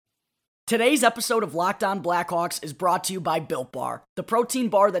Today's episode of Locked On Blackhawks is brought to you by Built Bar, the protein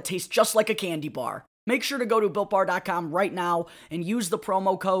bar that tastes just like a candy bar. Make sure to go to BuiltBar.com right now and use the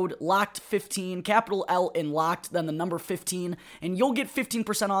promo code LOCKED15, capital L in LOCKED, then the number 15, and you'll get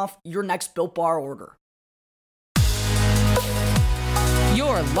 15% off your next Built Bar order.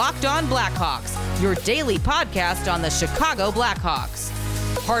 You're Locked On Blackhawks, your daily podcast on the Chicago Blackhawks.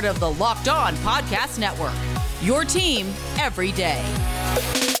 Part of the Locked On Podcast Network, your team every day.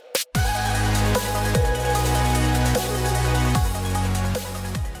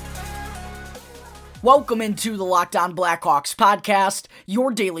 Welcome into the Locked On Blackhawks podcast,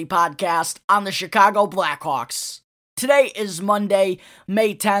 your daily podcast on the Chicago Blackhawks. Today is Monday,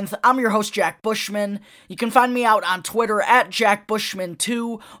 May 10th. I'm your host, Jack Bushman. You can find me out on Twitter at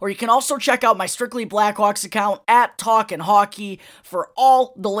JackBushman2, or you can also check out my Strictly Blackhawks account at Talkin' Hockey for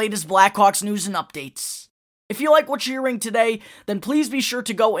all the latest Blackhawks news and updates. If you like what you're hearing today, then please be sure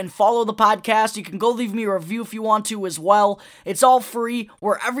to go and follow the podcast. You can go leave me a review if you want to as well. It's all free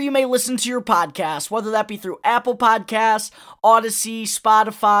wherever you may listen to your podcast, whether that be through Apple Podcasts, Odyssey,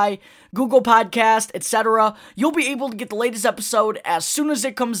 Spotify, Google Podcast, etc. You'll be able to get the latest episode as soon as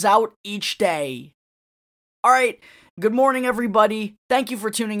it comes out each day. All right, good morning, everybody. Thank you for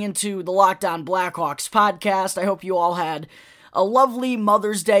tuning into the Locked On Blackhawks podcast. I hope you all had a lovely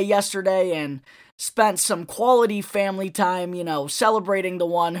Mother's Day yesterday and spent some quality family time, celebrating the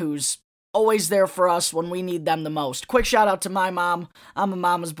one who's always there for us when we need them the most. Quick shout out to my mom. I'm a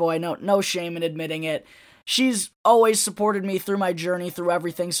mama's boy, no shame in admitting it. She's always supported me through my journey, through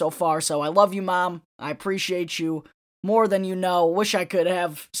everything so far, so I love you, Mom. I appreciate you more than you know. Wish I could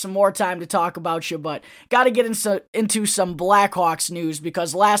have some more time to talk about you, but gotta get into some Blackhawks news,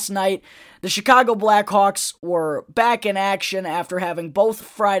 because last night, the Chicago Blackhawks were back in action after having both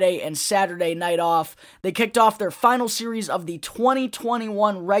Friday and Saturday night off. They kicked off their final series of the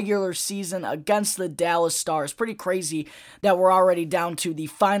 2021 regular season against the Dallas Stars. Pretty crazy that we're already down to the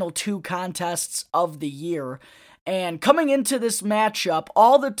final two contests of the year. And coming into this matchup,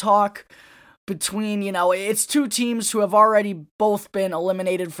 all the talk between, it's two teams who have already both been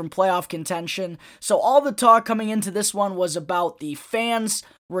eliminated from playoff contention. So all the talk coming into this one was about the fans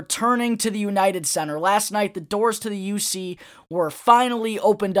returning to the United Center. Last night, the doors to the UC were finally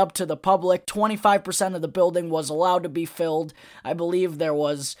opened up to the public. 25% of the building was allowed to be filled. I believe there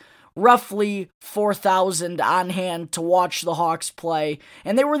was roughly 4,000 on hand to watch the Hawks play,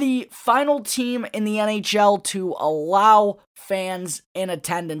 and they were the final team in the NHL to allow fans in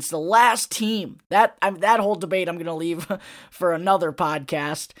attendance. The last team. That whole debate I'm going to leave for another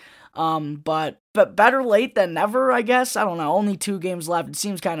podcast. But better late than never, I guess. I don't know. Only 2 games left. It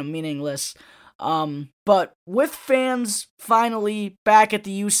seems kind of meaningless. But with fans finally back at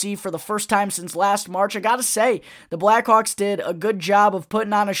the UC for the first time since last March, I gotta say, the Blackhawks did a good job of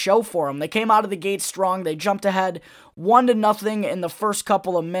putting on a show for them. They came out of the gate strong. They jumped ahead 1-0 in the first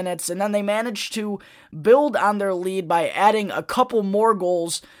couple of minutes, and then they managed to build on their lead by adding a couple more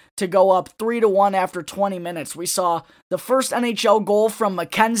goals to go up 3-1 after 20 minutes. We saw the first NHL goal from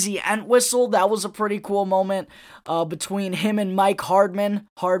Mackenzie Entwistle. That was a pretty cool moment between him and Mike Hardman.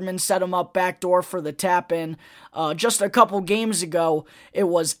 Hardman set him up backdoor for the tap-in. Just a couple games ago, it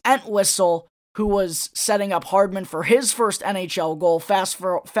was Entwistle who was setting up Hardman for his first NHL goal. Fast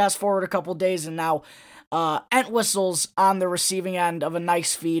forward a couple days, and now Entwistle's on the receiving end of a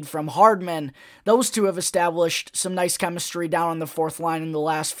nice feed from Hardman. Those two have established some nice chemistry down on the fourth line in the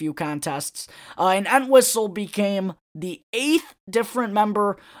last few contests. And Entwistle became the eighth different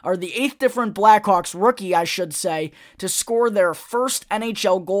Blackhawks rookie, I should say, to score their first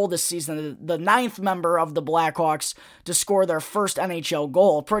NHL goal this season. The ninth member of the Blackhawks to score their first NHL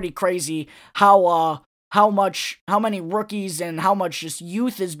goal. Pretty crazy how many rookies and how much just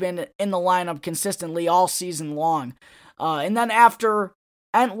youth has been in the lineup consistently all season long. And then after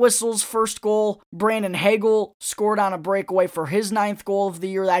Entwistle's first goal, Brandon Hagel scored on a breakaway for his 9th goal of the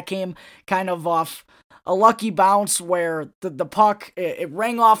year. That came kind of off a lucky bounce where the puck, it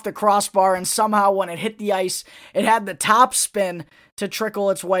rang off the crossbar, and somehow when it hit the ice, it had the top spin to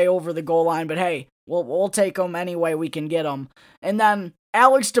trickle its way over the goal line. But hey, we'll take them any way we can get them. And then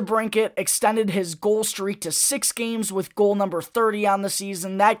Alex DeBrincat extended his goal streak to 6 games with goal number 30 on the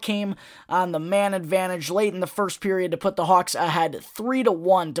season. That came on the man advantage late in the first period to put the Hawks ahead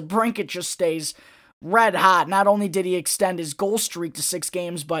 3-1. DeBrincat just stays red hot. Not only did he extend his goal streak to 6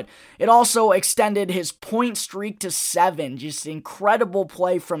 games, but it also extended his point streak to 7. Just incredible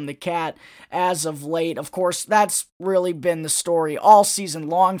play from the Cat as of late. Of course, that's really been the story all season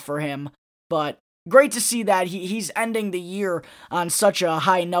long for him, but great to see that he's ending the year on such a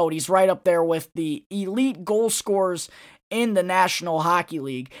high note. He's right up there with the elite goal scorers in the National Hockey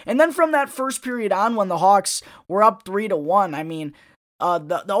League. And then from that first period on, when the Hawks were up 3-1, I mean,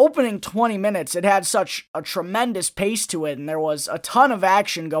 the opening 20 minutes, it had such a tremendous pace to it, and there was a ton of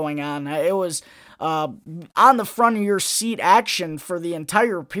action going on. It was on the front of your seat action for the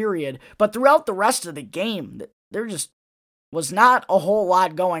entire period. But throughout the rest of the game, there just was not a whole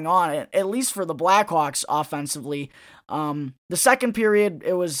lot going on, at least for the Blackhawks offensively. The second period,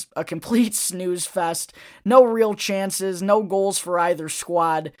 it was a complete snooze fest. No real chances, no goals for either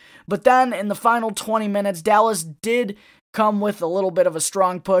squad. But then in the final 20 minutes, Dallas did come with a little bit of a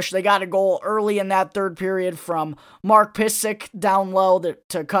strong push. They got a goal early in that third period from Mark Pysyk down low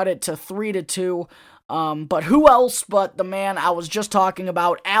to cut it to 3-2. But who else but the man I was just talking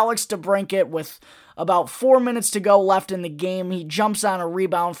about, Alex DeBrincat, with about 4 minutes to go left in the game. He jumps on a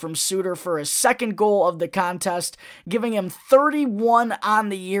rebound from Suter for his second goal of the contest, giving him 31 on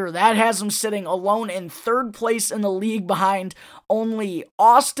the year. That has him sitting alone in third place in the league behind only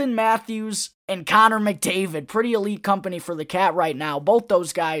Austin Matthews and Connor McDavid. Pretty elite company for the Cat right now. Both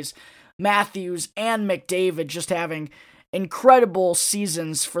those guys, Matthews and McDavid, just having incredible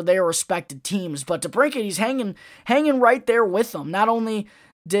seasons for their respective teams. But DeBrincat, he's hanging right there with them. Not only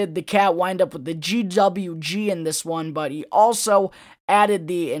did the Cat wind up with the GWG in this one, but he also added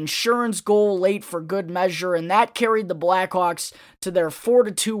the insurance goal late for good measure, and that carried the Blackhawks to their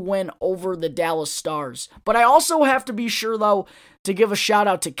 4-2 win over the Dallas Stars. But I also have to be sure, though, to give a shout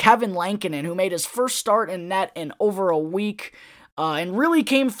out to Kevin Lankinen, who made his first start in net in over a week, and really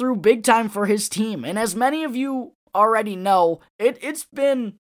came through big time for his team. And as many of you already know, it's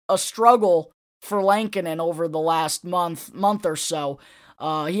been a struggle for Lankinen over the last month or so.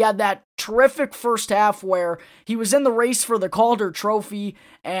 He had that terrific first half where he was in the race for the Calder Trophy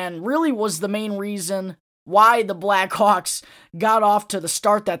and really was the main reason why the Blackhawks got off to the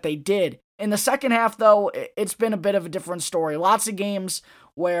start that they did. In the second half, though, it's been a bit of a different story. Lots of games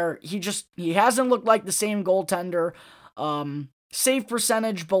where he hasn't looked like the same goaltender. Save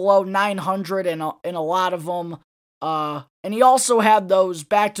percentage below 900 in a lot of them. And he also had those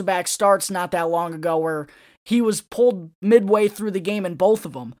back-to-back starts not that long ago where he was pulled midway through the game in both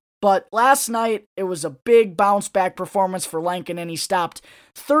of them. But last night, it was a big bounce-back performance for Lankinen, and he stopped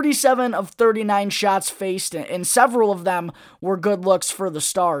 37 of 39 shots faced, and several of them were good looks for the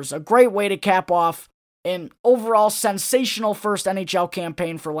Stars. A great way to cap off an overall sensational first NHL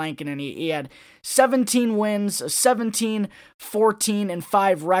campaign for Lankinen. He had 17 wins, a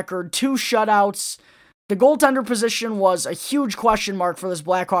 17-14-5 record, 2 shutouts. The goaltender position was a huge question mark for this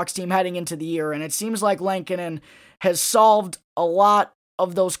Blackhawks team heading into the year, and it seems like Lankinen has solved a lot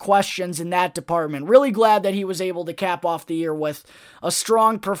of those questions in that department. Really glad that he was able to cap off the year with a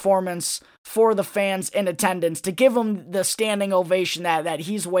strong performance for the fans in attendance to give him the standing ovation that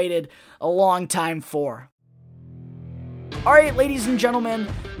he's waited a long time for. Alright, ladies and gentlemen,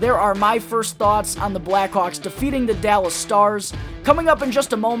 there are my first thoughts on the Blackhawks defeating the Dallas Stars. Coming up in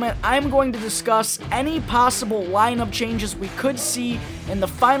just a moment, I'm going to discuss any possible lineup changes we could see in the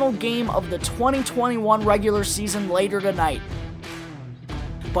final game of the 2021 regular season later tonight.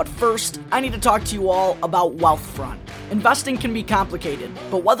 But first, I need to talk to you all about Wealthfront. Investing can be complicated,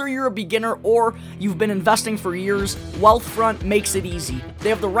 but whether you're a beginner or you've been investing for years, Wealthfront makes it easy. They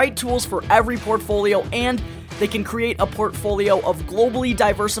have the right tools for every portfolio, and they can create a portfolio of globally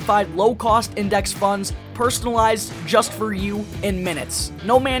diversified, low-cost index funds personalized just for you in minutes.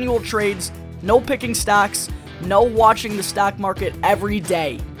 No manual trades, no picking stocks, no watching the stock market every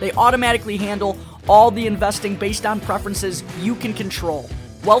day. They automatically handle all the investing based on preferences you can control.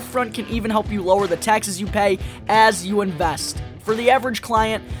 Wealthfront can even help you lower the taxes you pay as you invest. For the average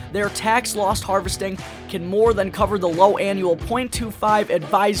client, their tax loss harvesting can more than cover the low annual 0.25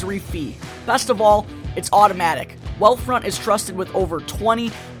 advisory fee. Best of all, it's automatic. Wealthfront is trusted with over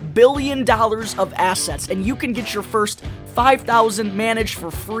 $20 billion of assets, and you can get your first $5,000 managed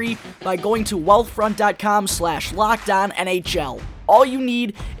for free by going to wealthfront.com/LockedOnNHL. All you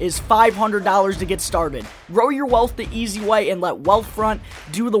need is $500 to get started. Grow your wealth the easy way and let Wealthfront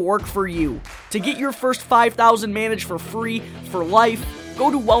do the work for you. To get your first $5,000 managed for free for life, go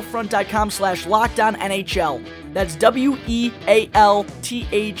to wealthfront.com/LockedOnNHL. That's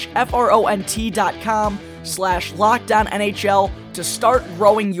wealthfront.com/LockedOnNHL to start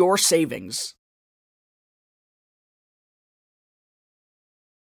growing your savings.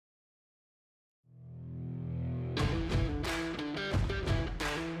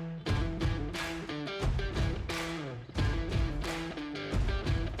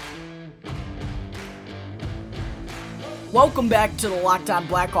 Welcome back to the Locked On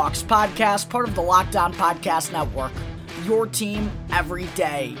Blackhawks podcast, part of the Locked On Podcast Network. Your team every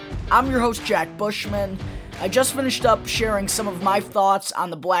day. I'm your host, Jack Bushman. I just finished up sharing some of my thoughts on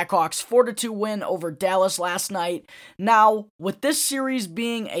the Blackhawks 4-2 win over Dallas last night. Now, with this series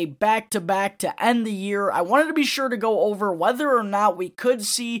being a back-to-back to end the year, I wanted to be sure to go over whether or not we could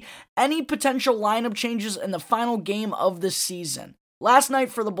see any potential lineup changes in the final game of the season. Last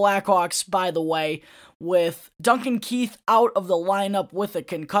night for the Blackhawks, by the way, with Duncan Keith out of the lineup with a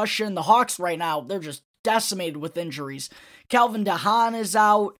concussion, the Hawks right now, they're just decimated with injuries. Calvin DeHaan is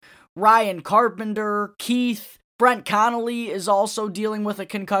out. Ryan Carpenter, Keith, Brent Connolly is also dealing with a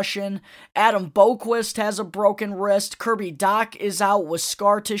concussion. Adam Boquist has a broken wrist. Kirby Dach is out with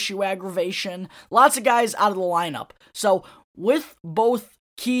scar tissue aggravation. Lots of guys out of the lineup. So with both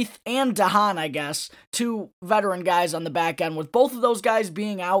Keith and DeHaan, I guess, two veteran guys on the back end, with both of those guys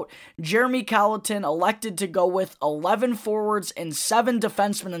being out, Jeremy Colliton elected to go with 11 forwards and 7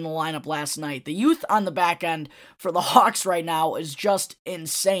 defensemen in the lineup last night. The youth on the back end for the Hawks right now is just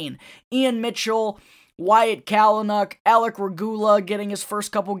insane. Ian Mitchell, Wyatt Kalynuk, Alec Regula getting his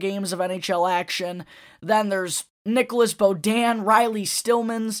first couple games of NHL action. Then there's Nicholas Beaudin, Riley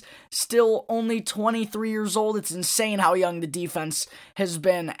Stillmans, still only 23 years old. It's insane how young the defense has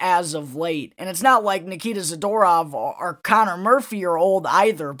been as of late. And it's not like Nikita Zadorov or Connor Murphy are old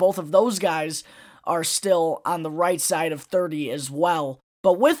either. Both of those guys are still on the right side of 30 as well.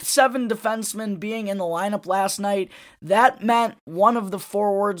 But with 7 defensemen being in the lineup last night, that meant one of the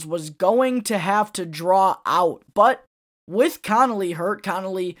forwards was going to have to draw out. But with Connolly hurt,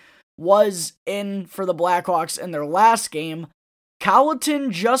 Connolly was in for the Blackhawks in their last game,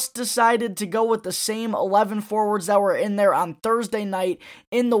 Colliton just decided to go with the same 11 forwards that were in there on Thursday night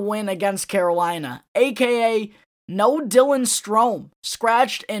in the win against Carolina, aka no Dylan Strome,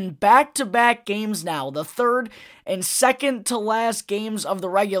 scratched in back-to-back games now, the third and second to last games of the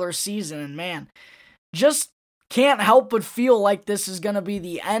regular season, and man, just can't help but feel like this is going to be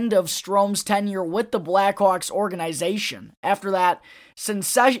the end of Strome's tenure with the Blackhawks organization. After that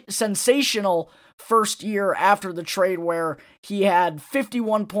sensational first year after the trade where he had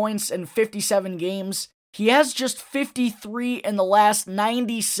 51 points in 57 games, he has just 53 in the last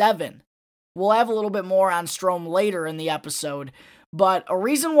 97. We'll have a little bit more on Strome later in the episode. But a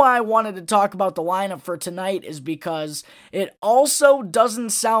reason why I wanted to talk about the lineup for tonight is because it also doesn't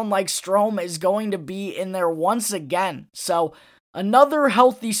sound like Strome is going to be in there once again. So another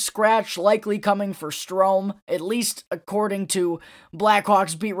healthy scratch likely coming for Strome, at least according to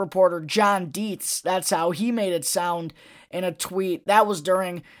Blackhawks beat reporter John Dietz. That's how he made it sound in a tweet. That was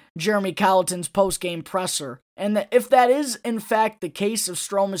during Jeremy Colliton's post-game presser. And if that is in fact the case, if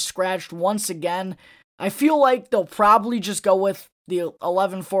Strome is scratched once again, I feel like they'll probably just go with the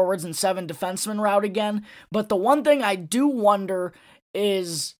 11 forwards and 7 defensemen route again. But the one thing I do wonder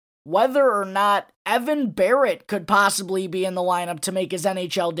is whether or not Evan Barrett could possibly be in the lineup to make his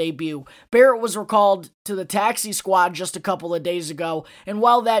NHL debut. Barrett was recalled to the taxi squad just a couple of days ago, and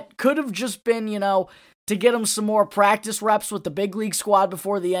while that could have just been, to get him some more practice reps with the big league squad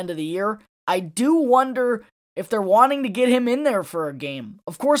before the end of the year, I do wonder if they're wanting to get him in there for a game.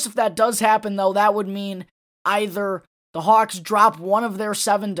 Of course, if that does happen, though, that would mean either the Hawks drop one of their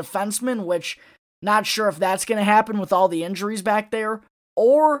 7 defensemen, which not sure if that's going to happen with all the injuries back there,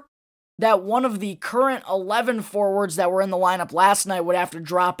 or that one of the current 11 forwards that were in the lineup last night would have to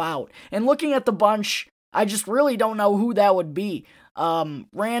drop out. And looking at the bunch, I just really don't know who that would be.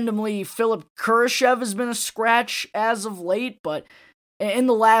 Randomly, Philip Kurashev has been a scratch as of late, but in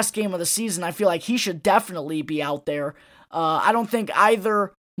the last game of the season, I feel like he should definitely be out there. I don't think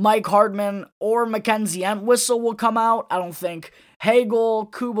either Mike Hardman or Mackenzie Entwistle will come out. I don't think Hagel,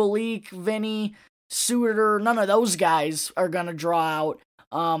 Kubalik, Vinny, Suter, none of those guys are going to draw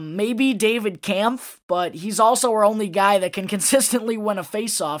out. Maybe David Kampf, but he's also our only guy that can consistently win a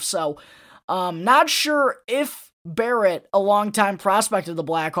faceoff. So, not sure if Barrett, a longtime prospect of the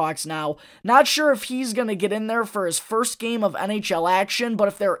Blackhawks now, not sure if he's going to get in there for his first game of NHL action, but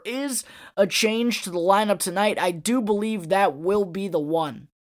if there is a change to the lineup tonight, I do believe that will be the one.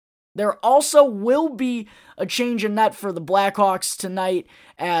 There also will be a change in net for the Blackhawks tonight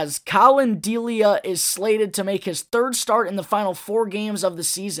as Colin Delia is slated to make his 3rd start in the final 4 games of the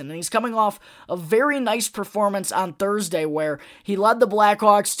season. And he's coming off a very nice performance on Thursday where he led the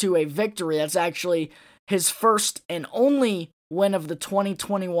Blackhawks to a victory. That's actually his first and only win of the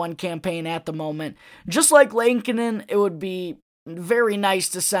 2021 campaign at the moment. Just like Lankinen, it would be very nice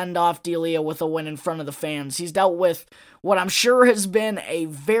to send off Delia with a win in front of the fans. He's dealt with what I'm sure has been a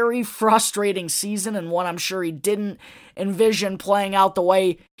very frustrating season and one I'm sure he didn't envision playing out the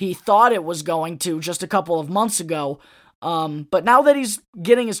way he thought it was going to just a couple of months ago. But now that he's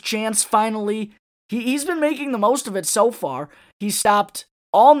getting his chance finally, he's been making the most of it so far. He stopped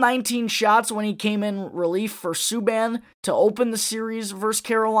all 19 shots when he came in relief for Subban to open the series versus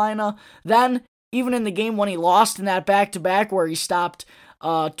Carolina. Then, even in the game when he lost in that back-to-back where he stopped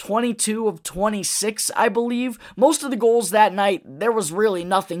 22 of 26, I believe. Most of the goals that night, there was really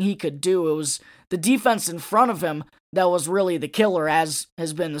nothing he could do. It was the defense in front of him that was really the killer, as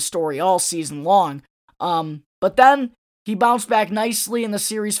has been the story all season long. But then he bounced back nicely in the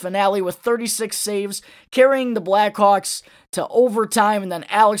series finale with 36 saves, carrying the Blackhawks to overtime, and then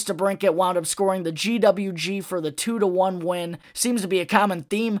Alex DeBrincat wound up scoring the GWG for the 2-1 win. Seems to be a common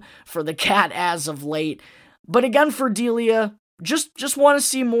theme for the Cat as of late. But again, for Delia, just want to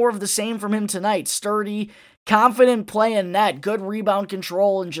see more of the same from him tonight. Sturdy, confident play in net, good rebound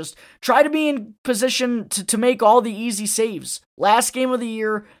control, and just try to be in position to make all the easy saves. Last game of the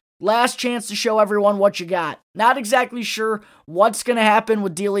year, last chance to show everyone what you got. Not exactly sure what's going to happen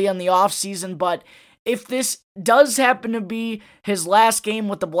with Delia in the offseason, but if this does happen to be his last game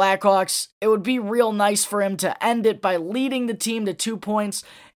with the Blackhawks, it would be real nice for him to end it by leading the team to 2 points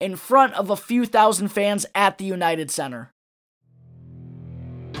in front of a few thousand fans at the United Center.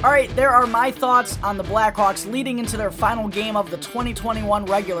 Alright, there are my thoughts on the Blackhawks leading into their final game of the 2021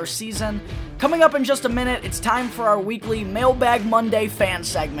 regular season. Coming up in just a minute, it's time for our weekly Mailbag Monday fan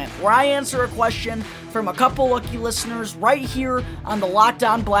segment, where I answer a question from a couple lucky listeners right here on the Locked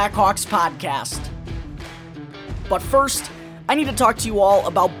On Blackhawks podcast. But first, I need to talk to you all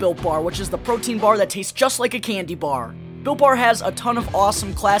about Built Bar, which is the protein bar that tastes just like a candy bar. Built Bar has a ton of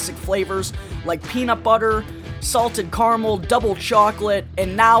awesome classic flavors like peanut butter, salted caramel, double chocolate,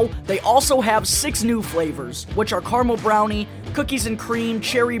 and now they also have 6 new flavors, which are caramel brownie, cookies and cream,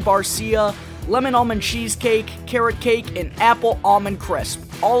 cherry barcia, lemon almond cheesecake, carrot cake, and apple almond crisp,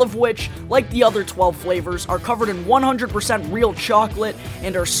 all of which, like the other 12 flavors, are covered in 100% real chocolate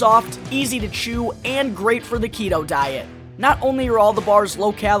and are soft, easy to chew, and great for the keto diet. Not only are all the bars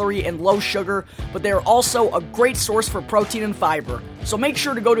low calorie and low sugar, but they are also a great source for protein and fiber. So make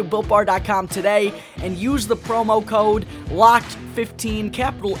sure to go to BuiltBar.com today and use the promo code LOCKED15,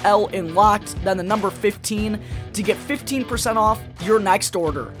 capital L in LOCKED, then the number 15, to get 15% off your next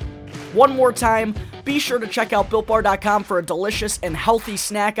order. One more time, be sure to check out BuiltBar.com for a delicious and healthy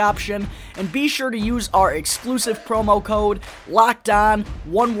snack option, and be sure to use our exclusive promo code LOCKEDON,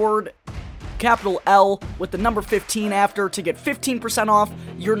 one word, capital L, with the number 15 after, to get 15% off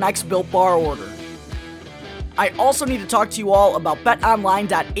your next Built Bar order. I also need to talk to you all about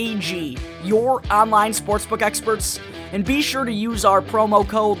BetOnline.ag, your online sportsbook experts, and be sure to use our promo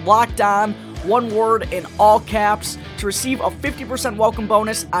code LOCKEDON, one word in all caps, to receive a 50% welcome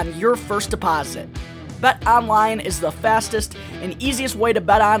bonus on your first deposit. BetOnline is the fastest and easiest way to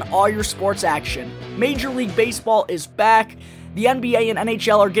bet on all your sports action. Major League Baseball is back. The NBA and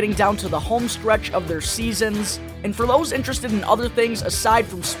NHL are getting down to the home stretch of their seasons. And for those interested in other things aside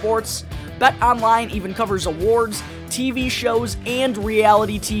from sports, BetOnline even covers awards, TV shows, and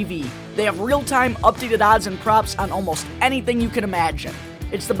reality TV. They have real-time updated odds and props on almost anything you can imagine.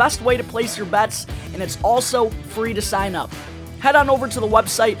 It's the best way to place your bets, and it's also free to sign up. Head on over to the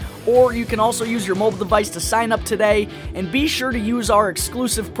website, or you can also use your mobile device to sign up today, and be sure to use our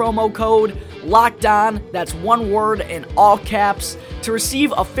exclusive promo code LOCKEDON, that's one word in all caps, to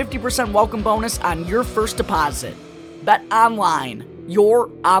receive a 50% welcome bonus on your first deposit. BetOnline,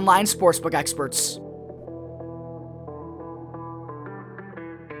 your online sportsbook experts.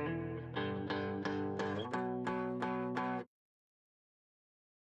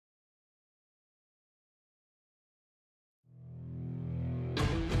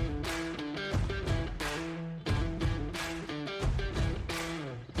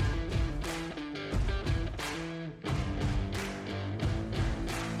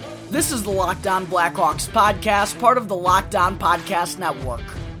 This is the Locked On Blackhawks podcast, part of the Locked On Podcast Network.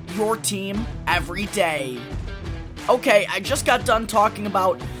 Your team every day. Okay, I just got done talking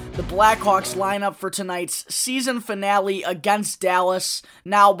about the Blackhawks lineup for tonight's season finale against Dallas.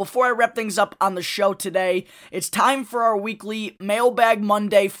 Now, before I wrap things up on the show today, it's time for our weekly Mailbag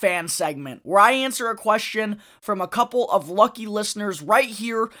Monday fan segment, where I answer a question from a couple of lucky listeners right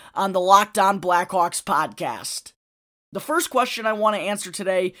here on the Locked On Blackhawks podcast. The first question I want to answer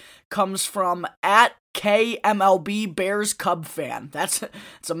today comes from at KMLB Bears Cub fan.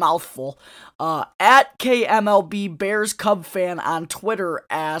 It's a mouthful. At KMLB Bears Cub fan on Twitter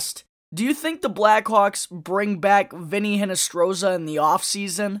asked, do you think the Blackhawks bring back Vinny Hinostroza in the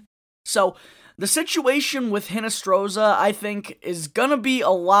offseason? So, the situation with Hinostroza, I think, is gonna be a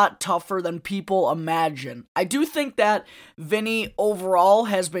lot tougher than people imagine. I do think that Vinny overall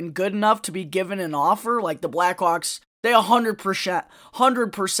has been good enough to be given an offer. Like, the Blackhawks, they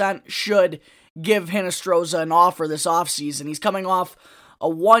 100% should give Hinostroza an offer this offseason. He's coming off a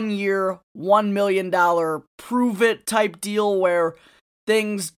 1-year, $1 million prove-it type deal where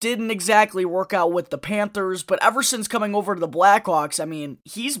things didn't exactly work out with the Panthers, but ever since coming over to the Blackhawks, I mean,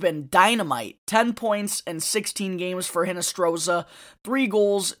 he's been dynamite. 10 points in 16 games for Hinostroza, 3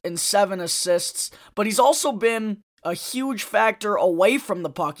 goals and 7 assists, but he's also been a huge factor away from the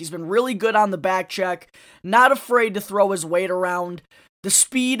puck. He's been really good on the back check, not afraid to throw his weight around. The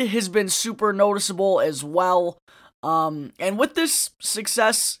speed has been super noticeable as well. And with this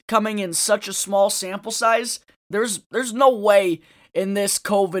success coming in such a small sample size, there's no way in this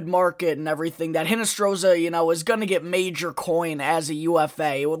COVID market and everything that Hinostroza, is going to get major coin as a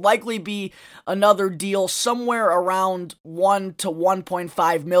UFA. It would likely be another deal somewhere around 1 to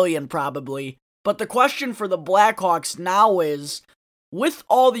 1.5 million probably. But the question for the Blackhawks now is, with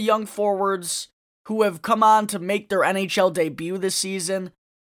all the young forwards who have come on to make their NHL debut this season,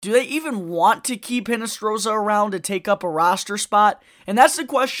 do they even want to keep Hinostroza around to take up a roster spot? And that's the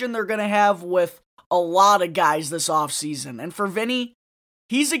question they're going to have with a lot of guys this offseason. And for Vinny,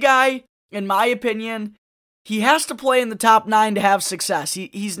 he's a guy, in my opinion, he has to play in the top 9 to have success.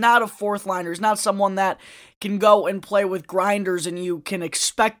 He's not a fourth liner. He's not someone that can go and play with grinders and you can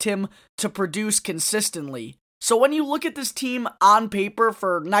expect him to produce consistently. So when you look at this team on paper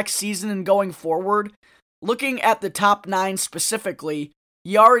for next season and going forward, looking at the top 9 specifically,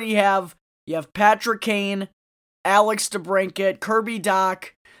 you have Patrick Kane, Alex DeBrincat, Kirby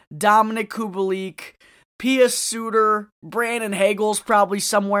Dach, Dominic Kubalik, Pius Suter, Brandon Hagel's probably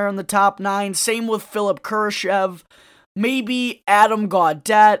somewhere in the top 9. Same with Philip Kurashev. Maybe Adam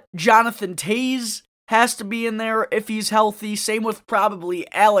Gaudette. Jonathan Toews has to be in there if he's healthy. Same with probably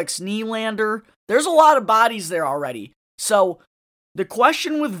Alex Nylander. There's a lot of bodies there already. So the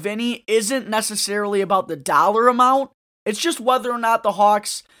question with Vinny isn't necessarily about the dollar amount. It's just whether or not the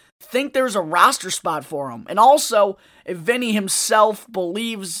Hawks think there's a roster spot for him. And also, if Vinny himself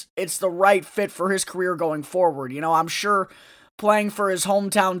believes it's the right fit for his career going forward. I'm sure playing for his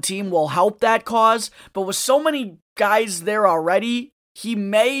hometown team will help that cause, but with so many guys there already, he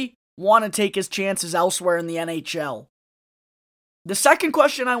may want to take his chances elsewhere in the NHL. The second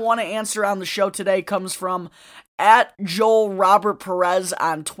question I want to answer on the show today comes from @JoelRobertPerez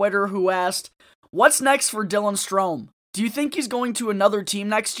on Twitter, who asked, "What's next for Dylan Strome? Do you think he's going to another team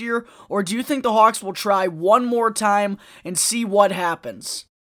next year, or do you think the Hawks will try one more time and see what happens?"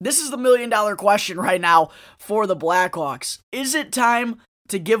 This is the $1 million question right now for the Blackhawks. Is it time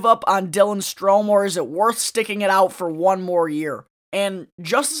to give up on Dylan Strome, or is it worth sticking it out for one more year? And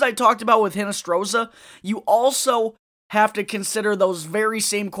just as I talked about with Hinostroza, you also have to consider those very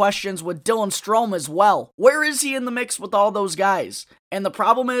same questions with Dylan Strome as well. Where is he in the mix with all those guys? And the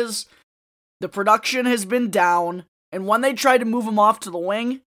problem is, the production has been down. And when they tried to move him off to the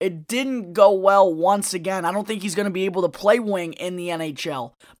wing, it didn't go well once again. I don't think he's going to be able to play wing in the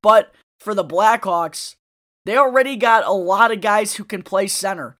NHL. But for the Blackhawks, they already got a lot of guys who can play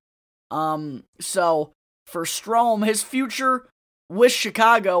center. So for Strome, his future with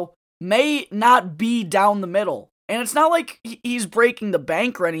Chicago may not be down the middle. And it's not like he's breaking the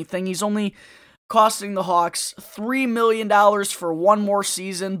bank or anything. He's only costing the Hawks $3 million for one more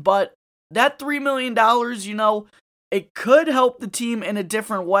season. But that $3 million, it could help the team in a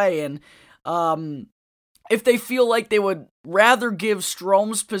different way. And if they feel like they would rather give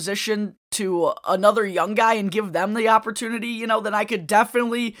Strome's position to another young guy and give them the opportunity, then I could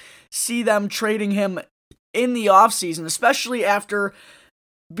definitely see them trading him in the offseason, especially after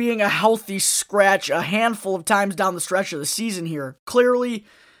being a healthy scratch a handful of times down the stretch of the season here. Clearly,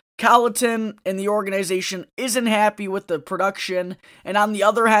 Colliton and the organization isn't happy with the production, and on the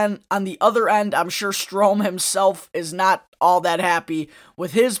other end, I'm sure Strome himself is not all that happy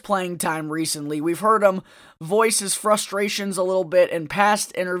with his playing time recently. We've heard him voice his frustrations a little bit in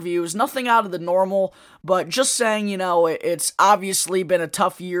past interviews, nothing out of the normal, but just saying, it's obviously been a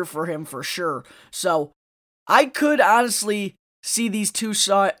tough year for him for sure. So I could honestly see these two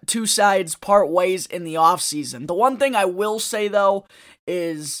sides part ways in the offseason. The one thing I will say, though,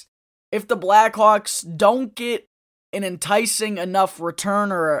 is if the Blackhawks don't get an enticing enough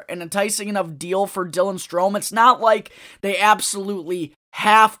return or an enticing enough deal for Dylan Strome, it's not like they absolutely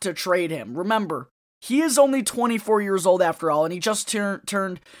have to trade him. Remember, he is only 24 years old after all, and he just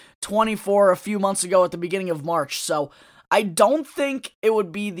turned 24 a few months ago at the beginning of March. So I don't think it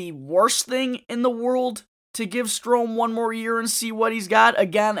would be the worst thing in the world to give Strome one more year and see what he's got.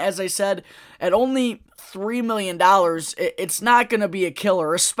 Again, as I said, at only $3 million, it's not going to be a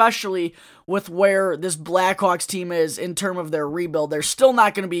killer, especially with where this Blackhawks team is in terms of their rebuild. They're still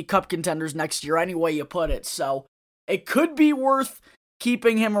not going to be cup contenders next year any way you put it. So it could be worth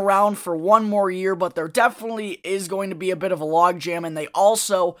keeping him around for one more year, but there definitely is going to be a bit of a logjam, and they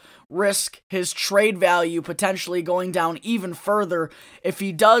also risk his trade value potentially going down even further if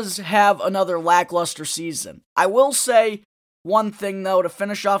he does have another lackluster season. I will say one thing, though, to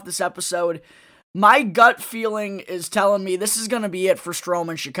finish off this episode. My gut feeling is telling me this is going to be it for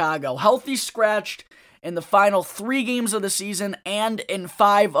Strome in Chicago. Healthy scratched in the final 3 games of the season and in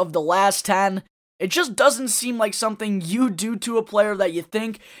 5 of the last 10. It just doesn't seem like something you do to a player that you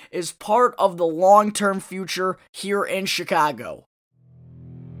think is part of the long-term future here in Chicago.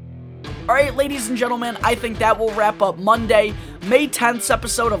 Alright, ladies and gentlemen, I think that will wrap up Monday, May 10th's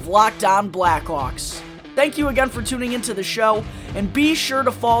episode of Locked On Blackhawks. Thank you again for tuning into the show, and be sure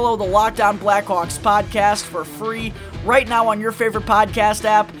to follow the Locked On Blackhawks podcast for free right now on your favorite podcast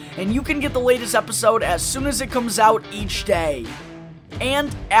app, and you can get the latest episode as soon as it comes out each day.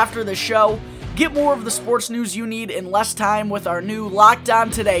 And after the show, get more of the sports news you need in less time with our new Locked On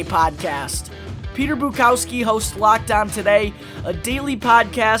Today podcast. Peter Bukowski hosts Locked On Today, a daily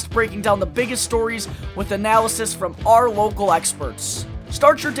podcast breaking down the biggest stories with analysis from our local experts.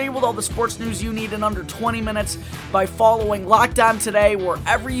 Start your day with all the sports news you need in under 20 minutes by following Locked On Today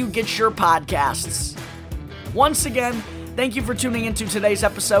wherever you get your podcasts. Once again, thank you for tuning into today's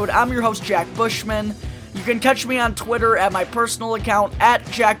episode. I'm your host, Jack Bushman. You can catch me on Twitter at my personal account at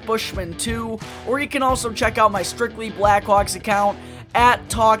JackBushman2, or you can also check out my Strictly Blackhawks account at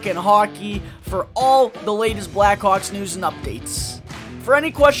Talkin' Hockey for all the latest Blackhawks news and updates. For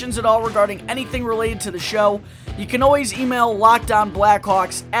any questions at all regarding anything related to the show, you can always email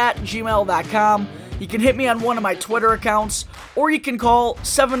lockedonblackhawks@gmail.com. You can hit me on one of my Twitter accounts, or you can call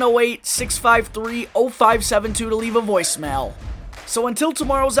 708-653-0572 to leave a voicemail. So until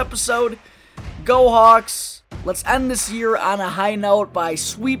tomorrow's episode, go Hawks! Let's end this year on a high note by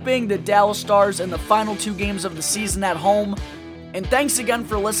sweeping the Dallas Stars in the final 2 games of the season at home. And thanks again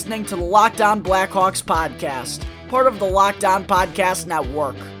for listening to the Locked On Blackhawks podcast, part of the Locked On Podcast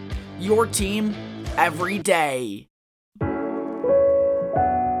Network. Your team every day.